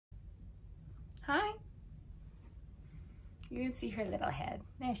You can see her little head.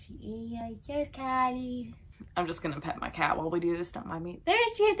 There she is. There's Caddy. I'm just gonna pet my cat while we do this, don't mind me. There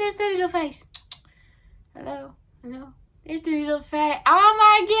she is, there's the little face. Hello, hello. There's the little face. Oh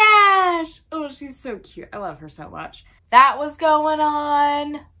my gosh! Oh, she's so cute. I love her so much. That was going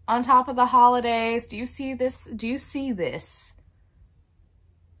on top of the holidays. Do you see this? Do you see this?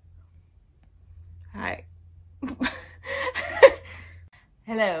 Hi.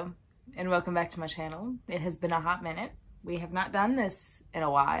 Hello, and welcome back to my channel. It has been a hot minute. We have not done this in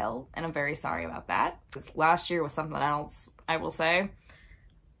a while, and I'm very sorry about that. Because last year was something else, I will say.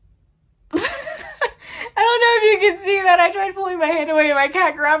 I don't know if you can see that. I tried pulling my hand away and my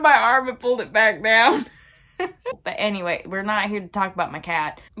cat grabbed my arm and pulled it back down. But anyway, we're not here to talk about my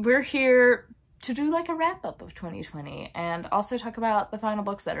cat. We're here to do like a wrap up of 2020 and also talk about the final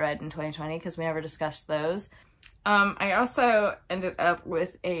books that I read in 2020 because we never discussed those. I also ended up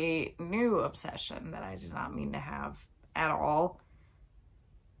with a new obsession that I did not mean to have at all.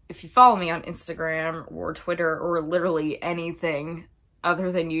 If you follow me on Instagram or Twitter or literally anything other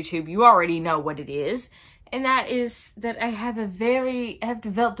than YouTube, you already know what it is. And that is that I have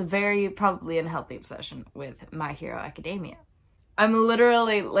developed a very probably unhealthy obsession with My Hero Academia. I'm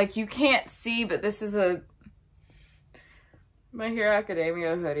literally, like, you can't see, but this is a My Hero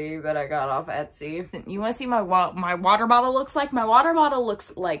Academia hoodie that I got off Etsy. You want to see my water bottle looks like? My water bottle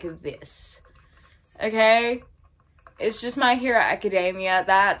looks like this. Okay? It's just My Hero Academia.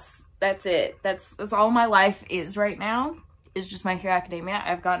 That's it. That's all my life is right now. It's just My Hero Academia.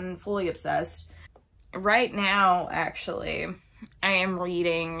 I've gotten fully obsessed. Right now, actually, I am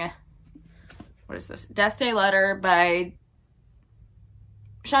reading, what is this? Death Day Letter by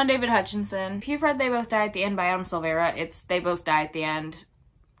Sean David Hutchinson. If you've read They Both Die at the End by Adam Silvera, it's They Both Die at the End,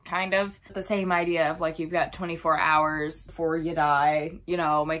 kind of. The same idea of like you've got 24 hours before you die, you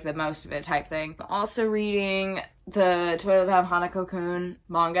know, make the most of it type thing. I'm also reading the Toilet Bound Hanako-kun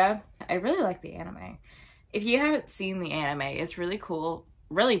manga. I really like the anime. If you haven't seen the anime, it's really cool,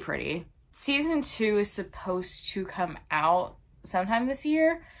 really pretty. Season 2 is supposed to come out sometime this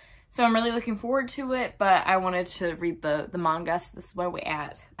year, so I'm really looking forward to it, but I wanted to read the manga, so that's where we're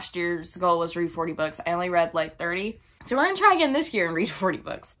at. Last year's goal was read 40 books. I only read like 30, so we're gonna try again this year and read 40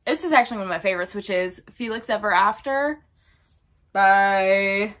 books. This is actually one of my favorites, which is Felix Ever After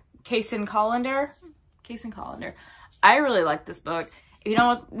by Kaysen Colander. I really like this book. If you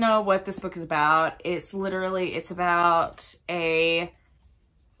don't know what this book is about, it's about a...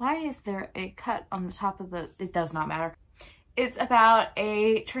 Why is there a cut on the top of the... It does not matter. It's about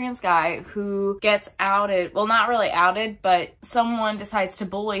a trans guy who gets outed. Well, not really outed, but someone decides to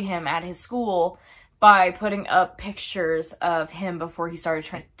bully him at his school by putting up pictures of him before he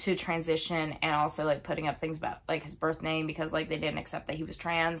started to transition, and also like putting up things about like his birth name because like they didn't accept that he was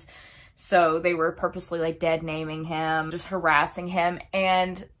trans. So they were purposely like dead naming him, just harassing him.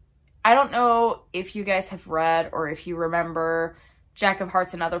 And I don't know if you guys have read or if you remember Jack of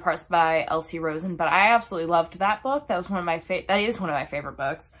Hearts and Other Parts by Elsie Rosen, but I absolutely loved that book. That is one of my favorite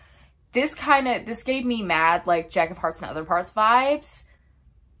books. This gave me mad like Jack of Hearts and Other Parts vibes.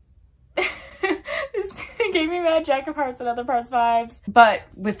 This gave me mad Jack of Hearts and Other Parts vibes, but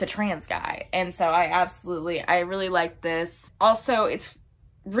with the trans guy. And so I really like this. Also, it's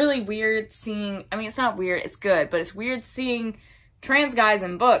really weird seeing, I mean, it's not weird, it's good, but it's weird seeing trans guys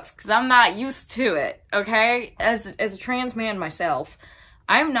in books because I'm not used to it, okay? As a trans man myself,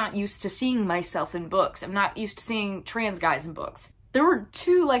 I'm not used to seeing myself in books. I'm not used to seeing trans guys in books. There were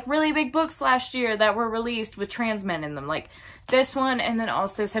 2 like really big books last year that were released with trans men in them, like this one and then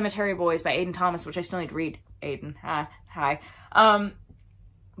also Cemetery Boys by Aiden Thomas, which I still need to read. Aiden, hi.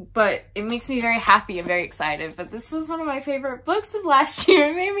 But it makes me very happy and very excited. But this was one of my favorite books of last year.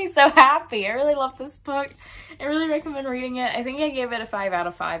 It made me so happy. I really love this book. I really recommend reading it. I think I gave it a 5 out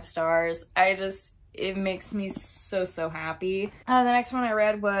of 5 stars. It makes me so happy. The next one I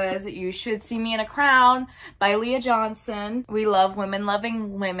read was You Should See Me in a Crown by Leah Johnson. We love women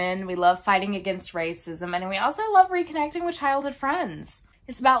loving women. We love fighting against racism. And we also love reconnecting with childhood friends.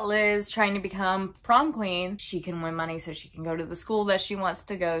 It's about Liz trying to become prom queen. She can win money so she can go to the school that she wants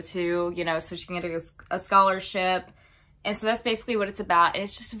to go to, you know, so she can get a scholarship. And so that's basically what it's about. And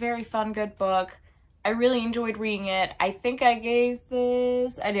it's just a very fun, good book. I really enjoyed reading it. I think I gave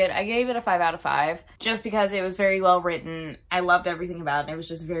this, I gave it a 5 out of 5 just because it was very well written. I loved everything about it. It was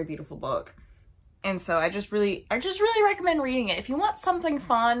just a very beautiful book. And so I just really recommend reading it. If you want something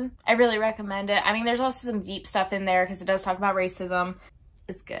fun, I really recommend it. I mean, there's also some deep stuff in there because it does talk about racism.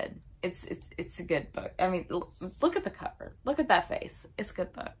 It's good. It's a good book. I mean, look at the cover. Look at that face. It's a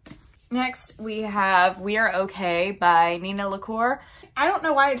good book. Next, we have We Are Okay by Nina LaCour. I don't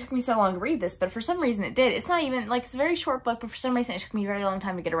know why it took me so long to read this, but for some reason it did. It's not even, like, it's a very short book, but for some reason it took me a very long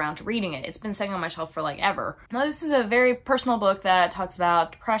time to get around to reading it. It's been sitting on my shelf for, like, ever. Now, this is a very personal book that talks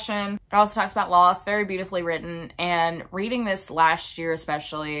about depression. It also talks about loss, very beautifully written, and reading this last year,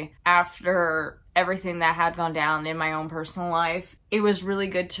 especially, after everything that had gone down in my own personal life, it was really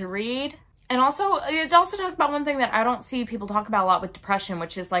good to read. And also, it also talked about one thing that I don't see people talk about a lot with depression,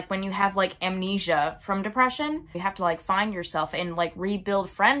 which is like when you have like amnesia from depression, you have to like find yourself and like rebuild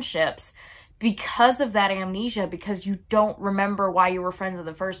friendships because of that amnesia, because you don't remember why you were friends in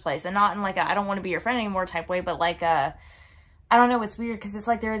the first place. And not in like a, I don't want to be your friend anymore type way, but like a, I don't know, it's weird because it's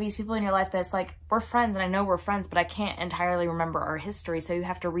like there are these people in your life that's like, we're friends and I know we're friends, but I can't entirely remember our history. So you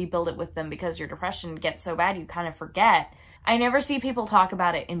have to rebuild it with them because your depression gets so bad you kind of forget. I never see people talk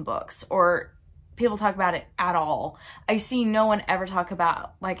about it in books or people talk about it at all. I see no one ever talk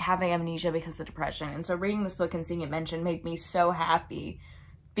about like having amnesia because of depression. And so reading this book and seeing it mentioned made me so happy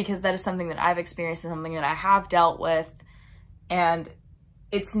because that is something that I've experienced and something that I have dealt with. And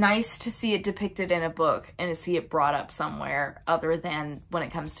it's nice to see it depicted in a book and to see it brought up somewhere other than when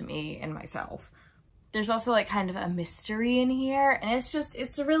it comes to me and myself. There's also like kind of a mystery in here, and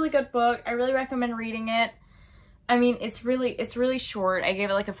it's a really good book. I really recommend reading it. I mean, it's really short. I gave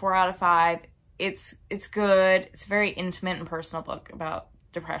it like a 4 out of 5. It's good. It's a very intimate and personal book about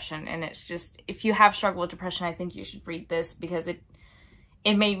depression, and it's just, if you have struggled with depression, I think you should read this because it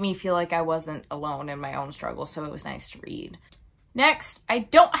made me feel like I wasn't alone in my own struggle, so it was nice to read. Next, I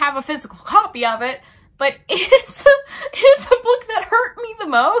don't have a physical copy of it, but it is the book that hurt me the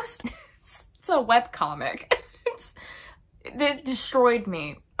most. It's a webcomic. It destroyed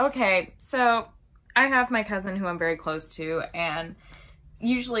me. Okay, so I have my cousin who I'm very close to, and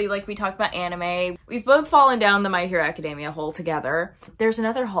usually, like, we talk about anime. We've both fallen down the My Hero Academia hole together. There's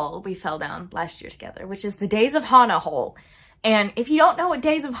another hole we fell down last year together, which is the Days of Hana hole. And if you don't know what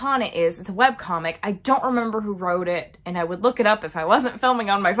Days of Hana is, it's a webcomic. I don't remember who wrote it, and I would look it up if I wasn't filming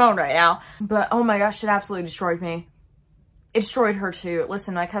on my phone right now. But oh my gosh, it absolutely destroyed me. It destroyed her too.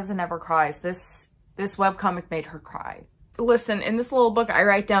 Listen, my cousin never cries. This webcomic made her cry. Listen, in this little book, I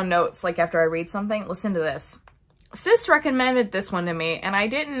write down notes, like after I read something. Listen to this. Sis recommended this one to me, and I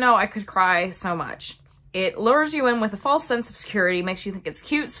didn't know I could cry so much. It lures you in with a false sense of security, makes you think it's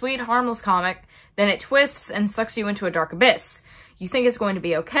cute, sweet, harmless comic, then it twists and sucks you into a dark abyss. You think it's going to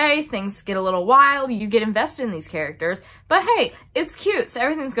be okay, things get a little wild, you get invested in these characters, but hey, it's cute, so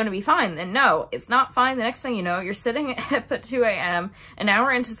everything's going to be fine. Then no, it's not fine. The next thing you know, you're sitting at 2 a.m., an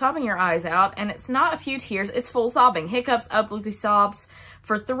hour into sobbing your eyes out, and it's not a few tears, it's full sobbing. Hiccups, ugly sobs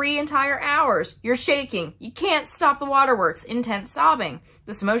for 3 entire hours. You're shaking. You can't stop the waterworks. Intense sobbing.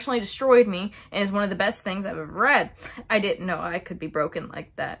 This emotionally destroyed me and is one of the best things I've ever read. I didn't know I could be broken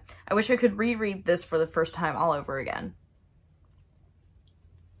like that. I wish I could reread this for the first time all over again.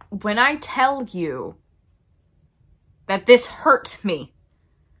 When I tell you that this hurt me,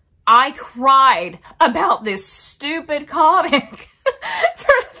 I cried about this stupid comic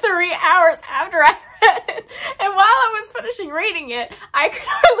for 3 hours after I read it. And while I was finishing reading it, I could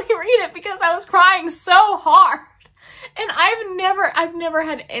hardly read it because I was crying so hard. And I've never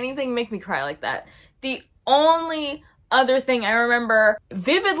had anything make me cry like that. The only other thing I remember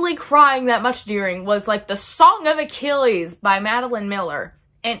vividly crying that much during was like the Song of Achilles by Madeline Miller.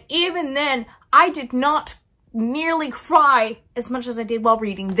 And even then, I did not nearly cry as much as I did while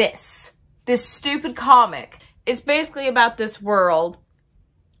reading this stupid comic. It's basically about this world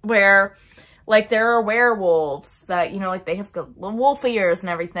where, like, there are werewolves that, you know, like, they have the wolf ears and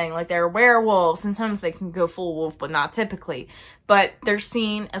everything. Like, there are werewolves, and sometimes they can go full wolf, but not typically. But they're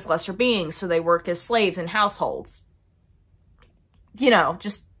seen as lesser beings, so they work as slaves in households. You know,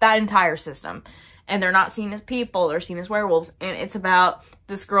 just that entire system. And they're not seen as people, they're seen as werewolves. And it's about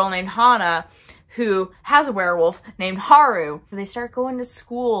this girl named Hana who has a werewolf named Haru. They start going to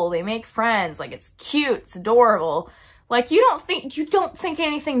school, they make friends, like, it's cute, it's adorable. Like, you don't think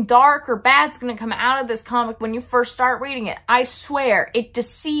anything dark or bad's gonna come out of this comic when you first start reading it. I swear, it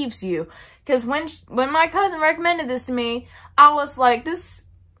deceives you. Because when my cousin recommended this to me, I was like, this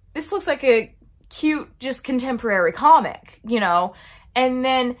looks like a cute, just contemporary comic, you know? And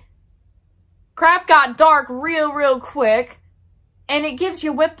then crap got dark real quick, and it gives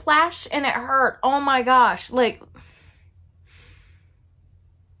you whiplash, and it hurt. Oh my gosh, like,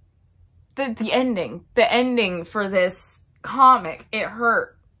 the ending for this comic, it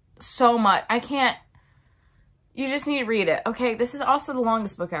hurt so much. You just need to read it. Okay, this is also the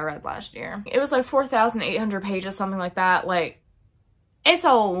longest book I read last year. It was like 4,800 pages, something like that. Like, it's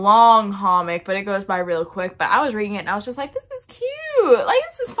a long comic, but it goes by real quick. But I was reading it and I was just like, this is cute. cute. Like,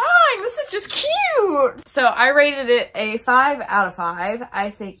 this is fine. This is just cute. So I rated it a 5 out of 5. I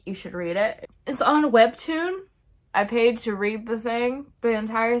think you should read it. It's on Webtoon. I paid to read the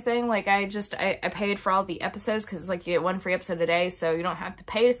entire thing. Like, I paid for all the episodes because it's like you get 1 free episode a day, so you don't have to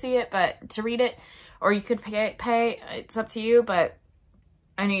pay to see it, but to read it, or you could pay. It's up to you, but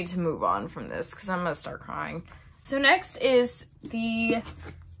I need to move on from this because I'm gonna start crying. So next is The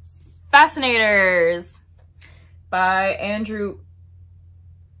Fascinators by Andrew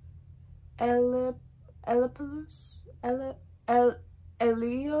Eliopoulos.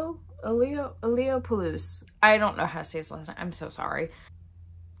 I don't know how to say his last name. I'm so sorry.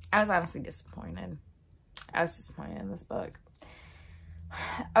 I was honestly disappointed. I was disappointed in this book.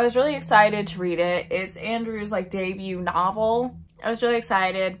 I was really excited to read it. It's Andrew's like debut novel. I was really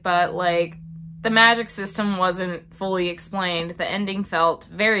excited, but like the magic system wasn't fully explained. The ending felt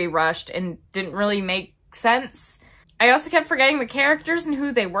very rushed and didn't really make sense. I also kept forgetting the characters and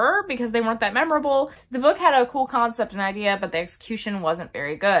who they were because they weren't that memorable. The book had a cool concept and idea, but the execution wasn't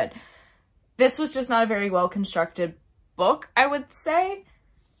very good. This was just not a very well constructed book, I would say.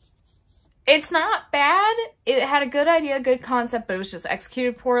 It's not bad. It had a good idea, good concept, but it was just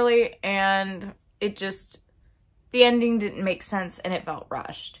executed poorly, and it just, the ending didn't make sense and it felt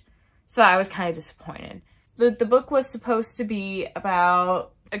rushed. So I was kind of disappointed. The book was supposed to be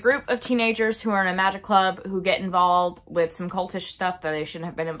about a group of teenagers who are in a magic club who get involved with some cultish stuff that they shouldn't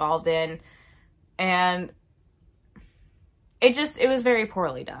have been involved in. And it was very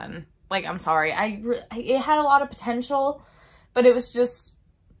poorly done. Like, I'm sorry. It had a lot of potential, but it was just,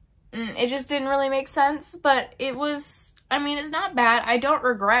 it just didn't really make sense. But it was, I mean, it's not bad. I don't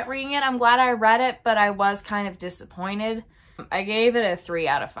regret reading it. I'm glad I read it, but I was kind of disappointed. I gave it a 3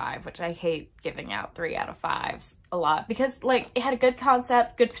 out of 5, which I hate giving out 3 out of 5s a lot because, like, it had a good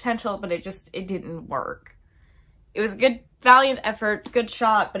concept, good potential, but it didn't work. It was a good, valiant effort, good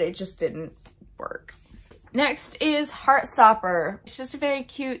shot, but it just didn't work. Next is Heartstopper. It's just a very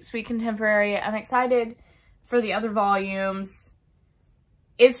cute, sweet contemporary. I'm excited for the other volumes.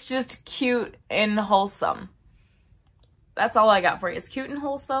 It's just cute and wholesome. That's all I got for you. It's cute and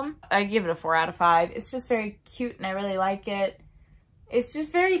wholesome. I give it a 4 out of 5. It's just very cute and I really like it. It's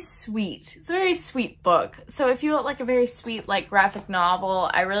just very sweet. It's a very sweet book. So if you like a very sweet, like, graphic novel,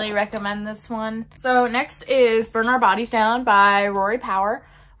 I really recommend this one. So next is Burn Our Bodies Down by Rory Power,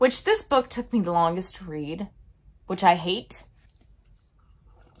 which this book took me the longest to read, which I hate.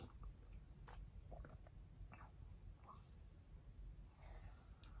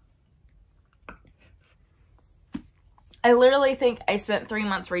 I literally think I spent 3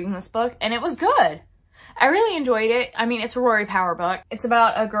 months reading this book, and it was good. I really enjoyed it. I mean, it's a Rory Power book. It's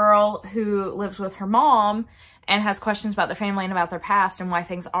about a girl who lives with her mom and has questions about their family and about their past and why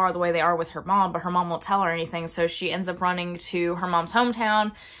things are the way they are with her mom, but her mom won't tell her anything, so she ends up running to her mom's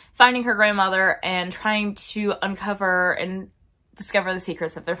hometown, finding her grandmother, and trying to uncover and discover the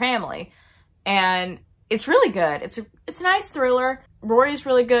secrets of their family. And it's really good. It's a nice thriller. Rory's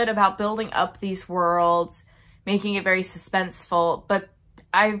really good about building up these worlds, making it very suspenseful, but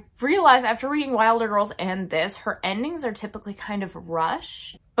I realized after reading Wilder Girls and this, her endings are typically kind of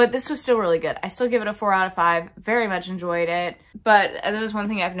rushed, but this was still really good. I still give it a 4 out of 5, very much enjoyed it, but that was one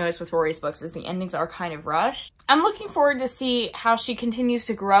thing I've noticed with Rory's books is the endings are kind of rushed. I'm looking forward to see how she continues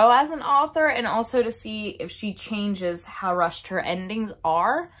to grow as an author and also to see if she changes how rushed her endings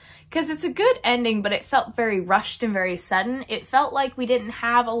are. Because it's a good ending, but it felt very rushed and very sudden. It felt like we didn't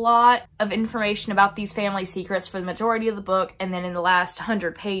have a lot of information about these family secrets for the majority of the book, and then in the last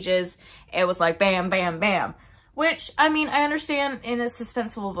 100 pages, it was like bam, bam, bam. Which, I mean, I understand in a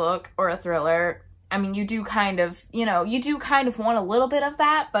suspenseful book or a thriller, I mean, you do kind of, you know, you do kind of want a little bit of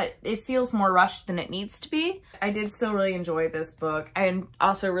that, but it feels more rushed than it needs to be. I did still really enjoy this book. I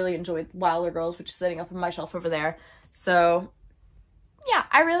also really enjoyed Wilder Girls, which is sitting up on my shelf over there. So yeah,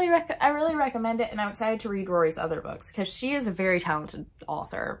 I really recommend it, and I'm excited to read Rory's other books because she is a very talented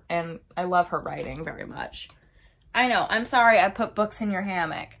author and I love her writing very much. I know, I'm sorry I put books in your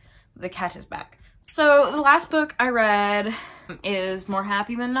hammock. The cat is back. So the last book I read is More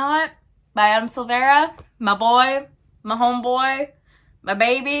Happy Than Not by Adam Silvera, my boy, my homeboy, my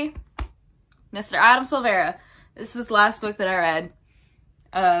baby, Mr. Adam Silvera. This was the last book that I read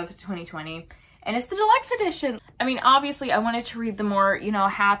of 2020. And it's the deluxe edition. I mean, obviously I wanted to read the more, you know,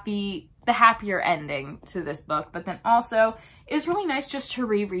 the happier ending to this book, but then also it was really nice just to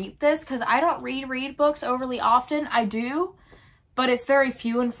reread this because I don't reread books overly often. I do, but it's very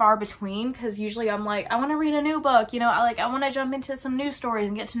few and far between because usually I'm like, I want to read a new book, you know, I want to jump into some new stories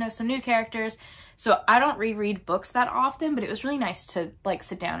and get to know some new characters. So I don't reread books that often, but it was really nice to like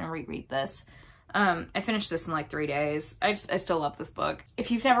sit down and reread this. I finished this in like 3 days. I still love this book.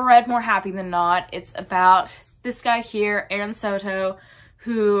 If you've never read More Happy Than Not, it's about this guy here, Aaron Soto,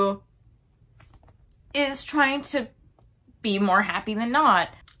 who is trying to be more happy than not.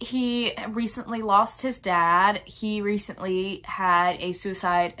 He recently lost his dad. He recently had a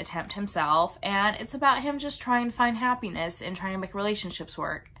suicide attempt himself, and it's about him just trying to find happiness and trying to make relationships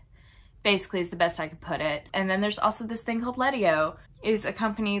work. Basically is the best I could put it. And then there's also this thing called Letio. Is a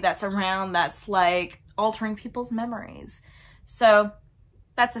company that's around that's like altering people's memories. So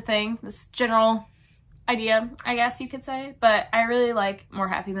that's a thing, this general idea, I guess you could say. But I really like More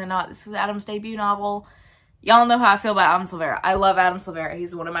Happy Than Not. This was Adam's debut novel. Y'all know how I feel about Adam Silvera. I love Adam Silvera.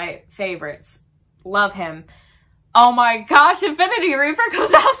 He's one of my favorites. Love him. Oh my gosh, Infinity Reaper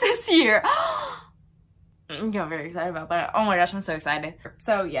comes out this year. I'm very excited about that. Oh my gosh, I'm so excited.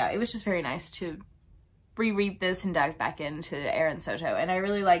 So yeah, it was just very nice to reread this and dive back into Aaron Soto, and I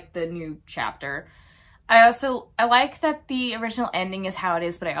really like the new chapter. I like that the original ending is how it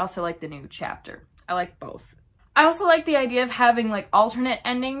is, but I also like the new chapter. I like both. I also like the idea of having like alternate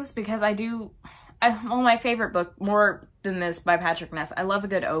endings, because my favorite book, more than this, by Patrick Ness, I love a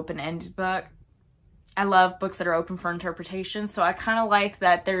good open-ended book. I love books that are open for interpretation, so I kind of like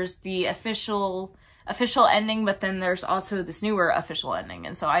that there's the official ending, but then there's also this newer official ending,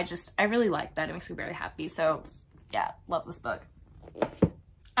 and so I really like that. It makes me very happy. So yeah, love this book.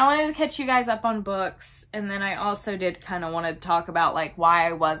 I wanted to catch you guys up on books, and then I also did kind of want to talk about like why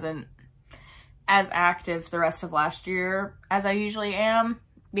I wasn't as active the rest of last year as I usually am,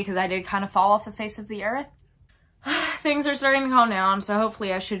 because I did kind of fall off the face of the earth. Things are starting to calm down, so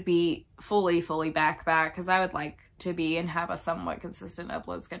hopefully I should be fully back, because I would like to be and have a somewhat consistent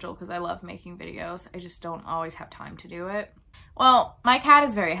upload schedule, because I love making videos. I just don't always have time to do it. Well, my cat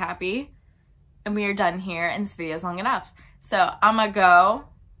is very happy, and we are done here, and this video is long enough. So I'm gonna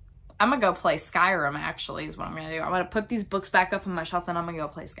go play Skyrim, actually, is what I'm gonna do. I'm gonna put these books back up on my shelf, and I'm gonna go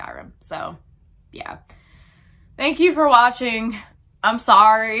play Skyrim. So yeah. Thank you for watching. I'm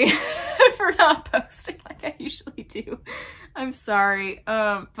sorry for not posting like I usually do. I'm sorry.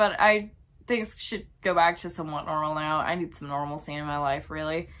 But things should go back to somewhat normal now. I need some normalcy in my life,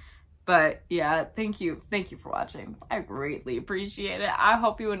 really. But yeah, thank you for watching. I greatly appreciate it. I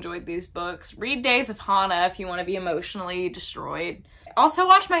hope you enjoyed these books. Read Days of Hana if you want to be emotionally destroyed. Also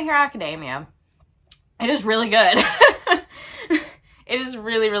watch My Hero Academia. It is really good. It is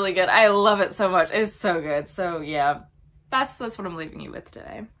really good. I love it so much. It is so good. So yeah, that's what I'm leaving you with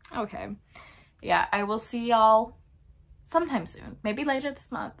today. Okay. Yeah, I will see y'all sometime soon. Maybe later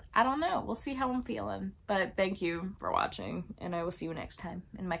this month. I don't know. We'll see how I'm feeling. But thank you for watching, and I will see you next time.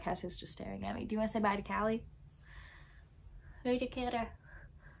 And my cat is just staring at me. Do you want to say bye to Callie? Hey to get her.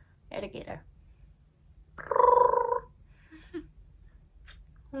 Hey to get her.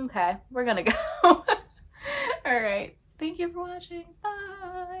 Okay, we're gonna go. All right. Thank you for watching.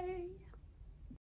 Bye.